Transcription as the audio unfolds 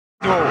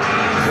sure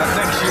that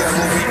next year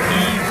will be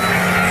even.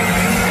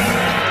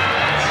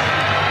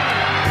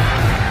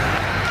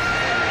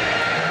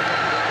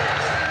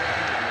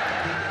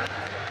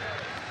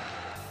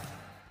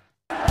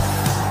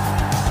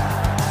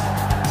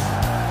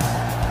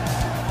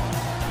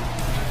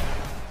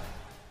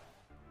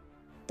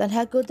 Ten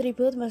Hag could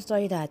tribute Manchester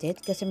United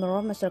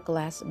Casemiro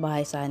masterclass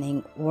by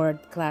signing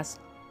world-class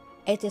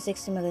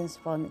 £86 million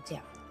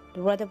deal.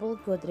 The Red Bull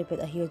could repeat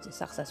a huge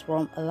success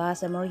from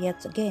last summer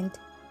yet again.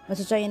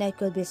 Manchester United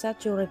could be set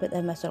to repeat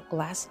a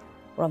masterclass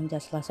from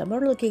just last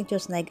summer, looking to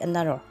snag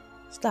another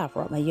star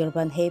from a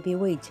European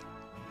heavyweight.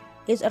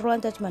 Is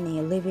Aron money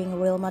leaving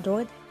Real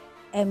Madrid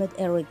amid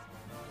Eric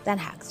Ten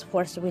Hag's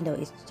first window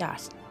is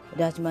charged? The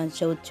Dutchman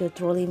showed to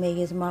truly make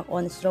his mark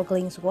on a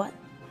struggling squad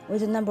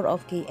with a number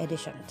of key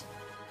additions.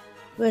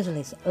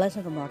 Wesley's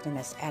Lisandro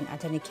Martinez and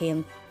Anthony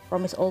came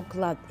from his old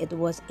club. It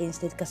was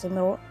instead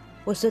Casemiro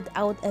who stood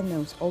out and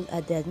knows all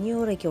at the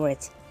new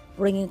recruits,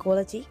 bringing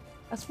quality,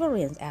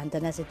 experience and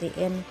tenacity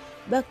in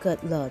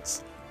bucket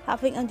loads.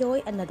 Having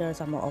enjoyed another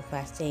summer of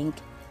fasting,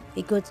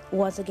 he could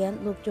once again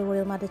look to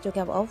Real Madrid to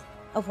cap off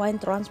a fine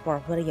transfer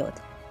period,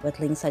 but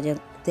links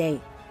suggest they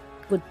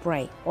could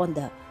prey on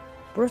the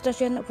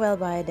frustration felt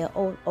by the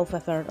old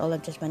of-favored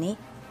Olympic money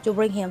to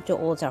bring him to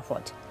Old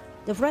Trafford.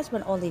 The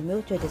Frenchman only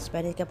moved to the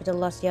Spanish capital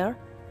last year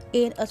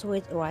in a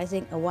switch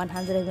rising a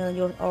 100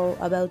 million or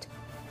about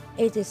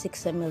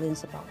 86 million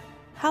pounds.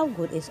 How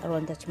good is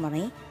Aron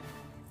money?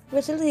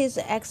 Wesley's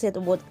exit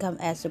would come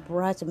as a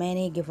surprise to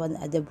many given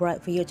the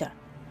bright future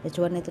the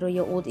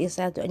 23-year-old is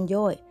set to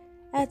enjoy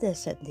at the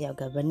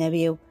Santiago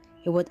Bernabeu.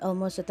 He would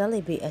almost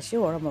certainly be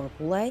assured more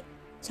play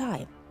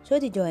time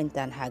should he join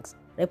Ten Hag's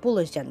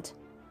revolution.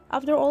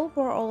 After all,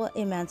 for all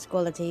immense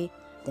quality,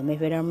 the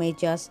midfielder made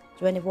just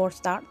 24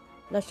 starts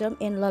last term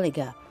in La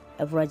Liga,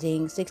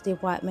 averaging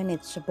 65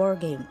 minutes per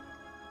game.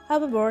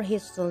 However, he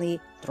suddenly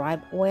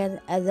thrived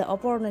when the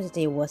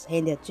opportunity was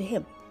handed to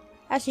him,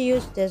 as he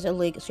used this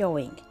league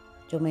showing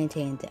to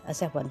maintain a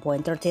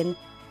 7.13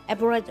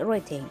 average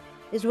rating.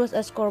 This was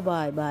a score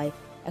by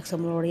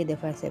exemplary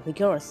defensive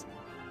figures,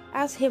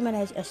 as he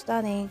managed a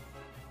stunning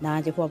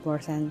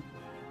 94%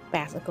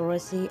 pass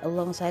accuracy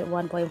alongside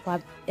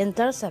 1.5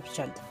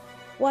 interceptions,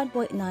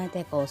 1.9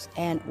 tackles,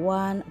 and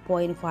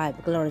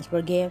 1.5 clearance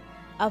per game,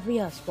 a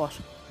via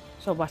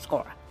super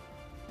score.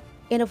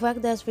 In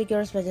fact, these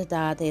figures suggest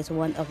that he is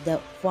one of the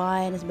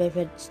finest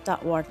midfield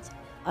stalwarts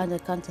on the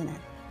continent,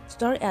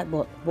 starting at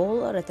both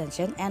ball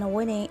retention and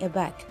winning it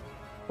back.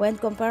 When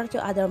compared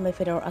to other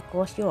midfielders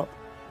across Europe,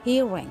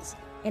 he ranks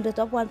in the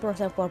top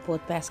 1% for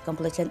both pass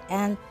completion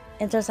and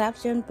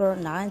interception per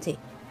 90,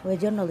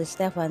 with journalist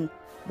Stefan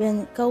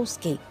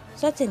Bienkowski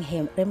citing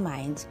him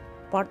remains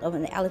part of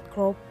an elite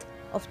group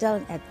of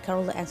talent at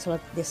Carlo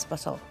Ancelotti's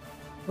disposal.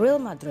 Real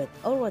Madrid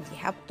already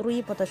have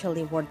three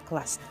potentially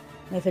world-class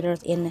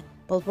midfielders in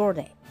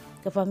Valverde,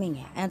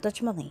 Camavinga, and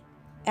Tchouaméni,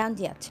 and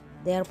yet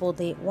they are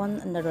boldly one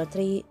another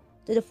 3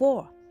 to the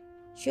 4.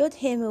 Should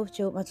he move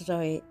to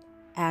Manchester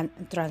and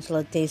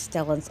translate these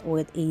talents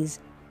with ease,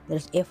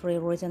 there's every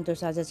reason to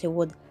suggest he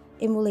would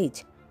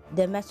emulate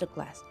the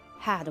masterclass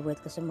had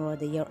with Casemiro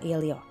the year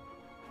earlier.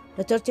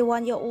 The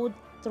 31-year-old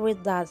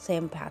tread that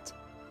same path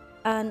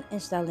and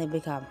instantly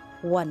become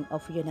one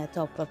of United's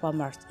top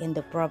performers in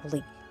the Premier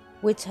League,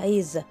 with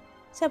his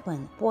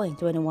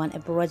 7.21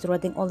 average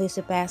rating only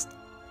surpassed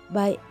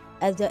by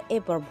the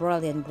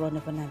ever-brilliant Bruno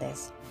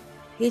Fernandes.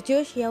 He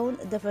too shown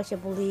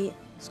defensively,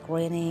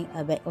 screening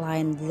a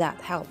backline that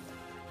helped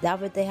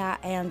David De Gea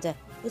and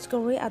his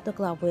career at the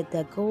club with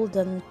the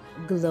Golden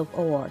Glove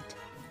Award.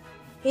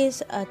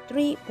 His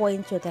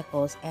 3.2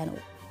 tackles and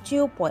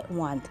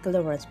 2.1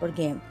 clearance per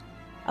game,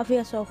 a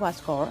via sofa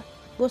score,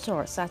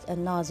 booster such a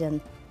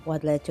notion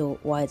what led to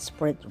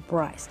widespread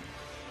praise.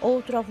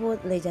 Old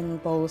Trafford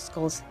legend Paul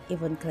Scholes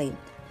even claimed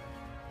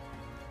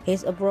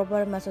he's a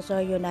proper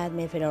Manchester United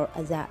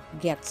midfielder that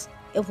gets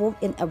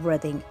involved in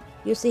everything.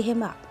 You see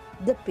him up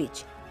the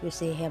pitch, you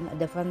see him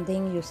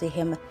defending, you see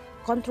him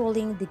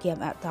controlling the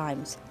game at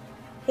times.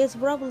 He's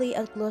probably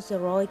as close to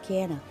Roy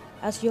Keane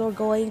as you're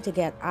going to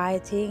get. I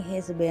think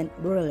he's been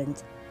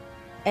brilliant.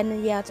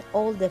 And yet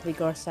all the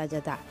figures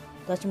suggest that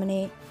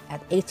Tchouaméni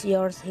at 8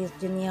 years his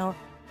junior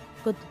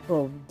could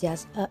prove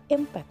just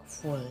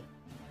impactful.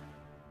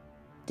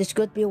 This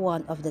could be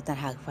one of the Ten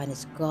Hag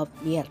finest club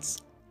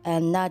yet,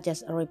 and not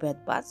just a repeat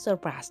but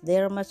surpass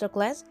their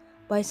masterclass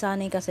by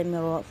signing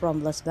Casemiro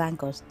from Los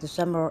Blancos the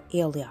summer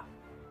earlier.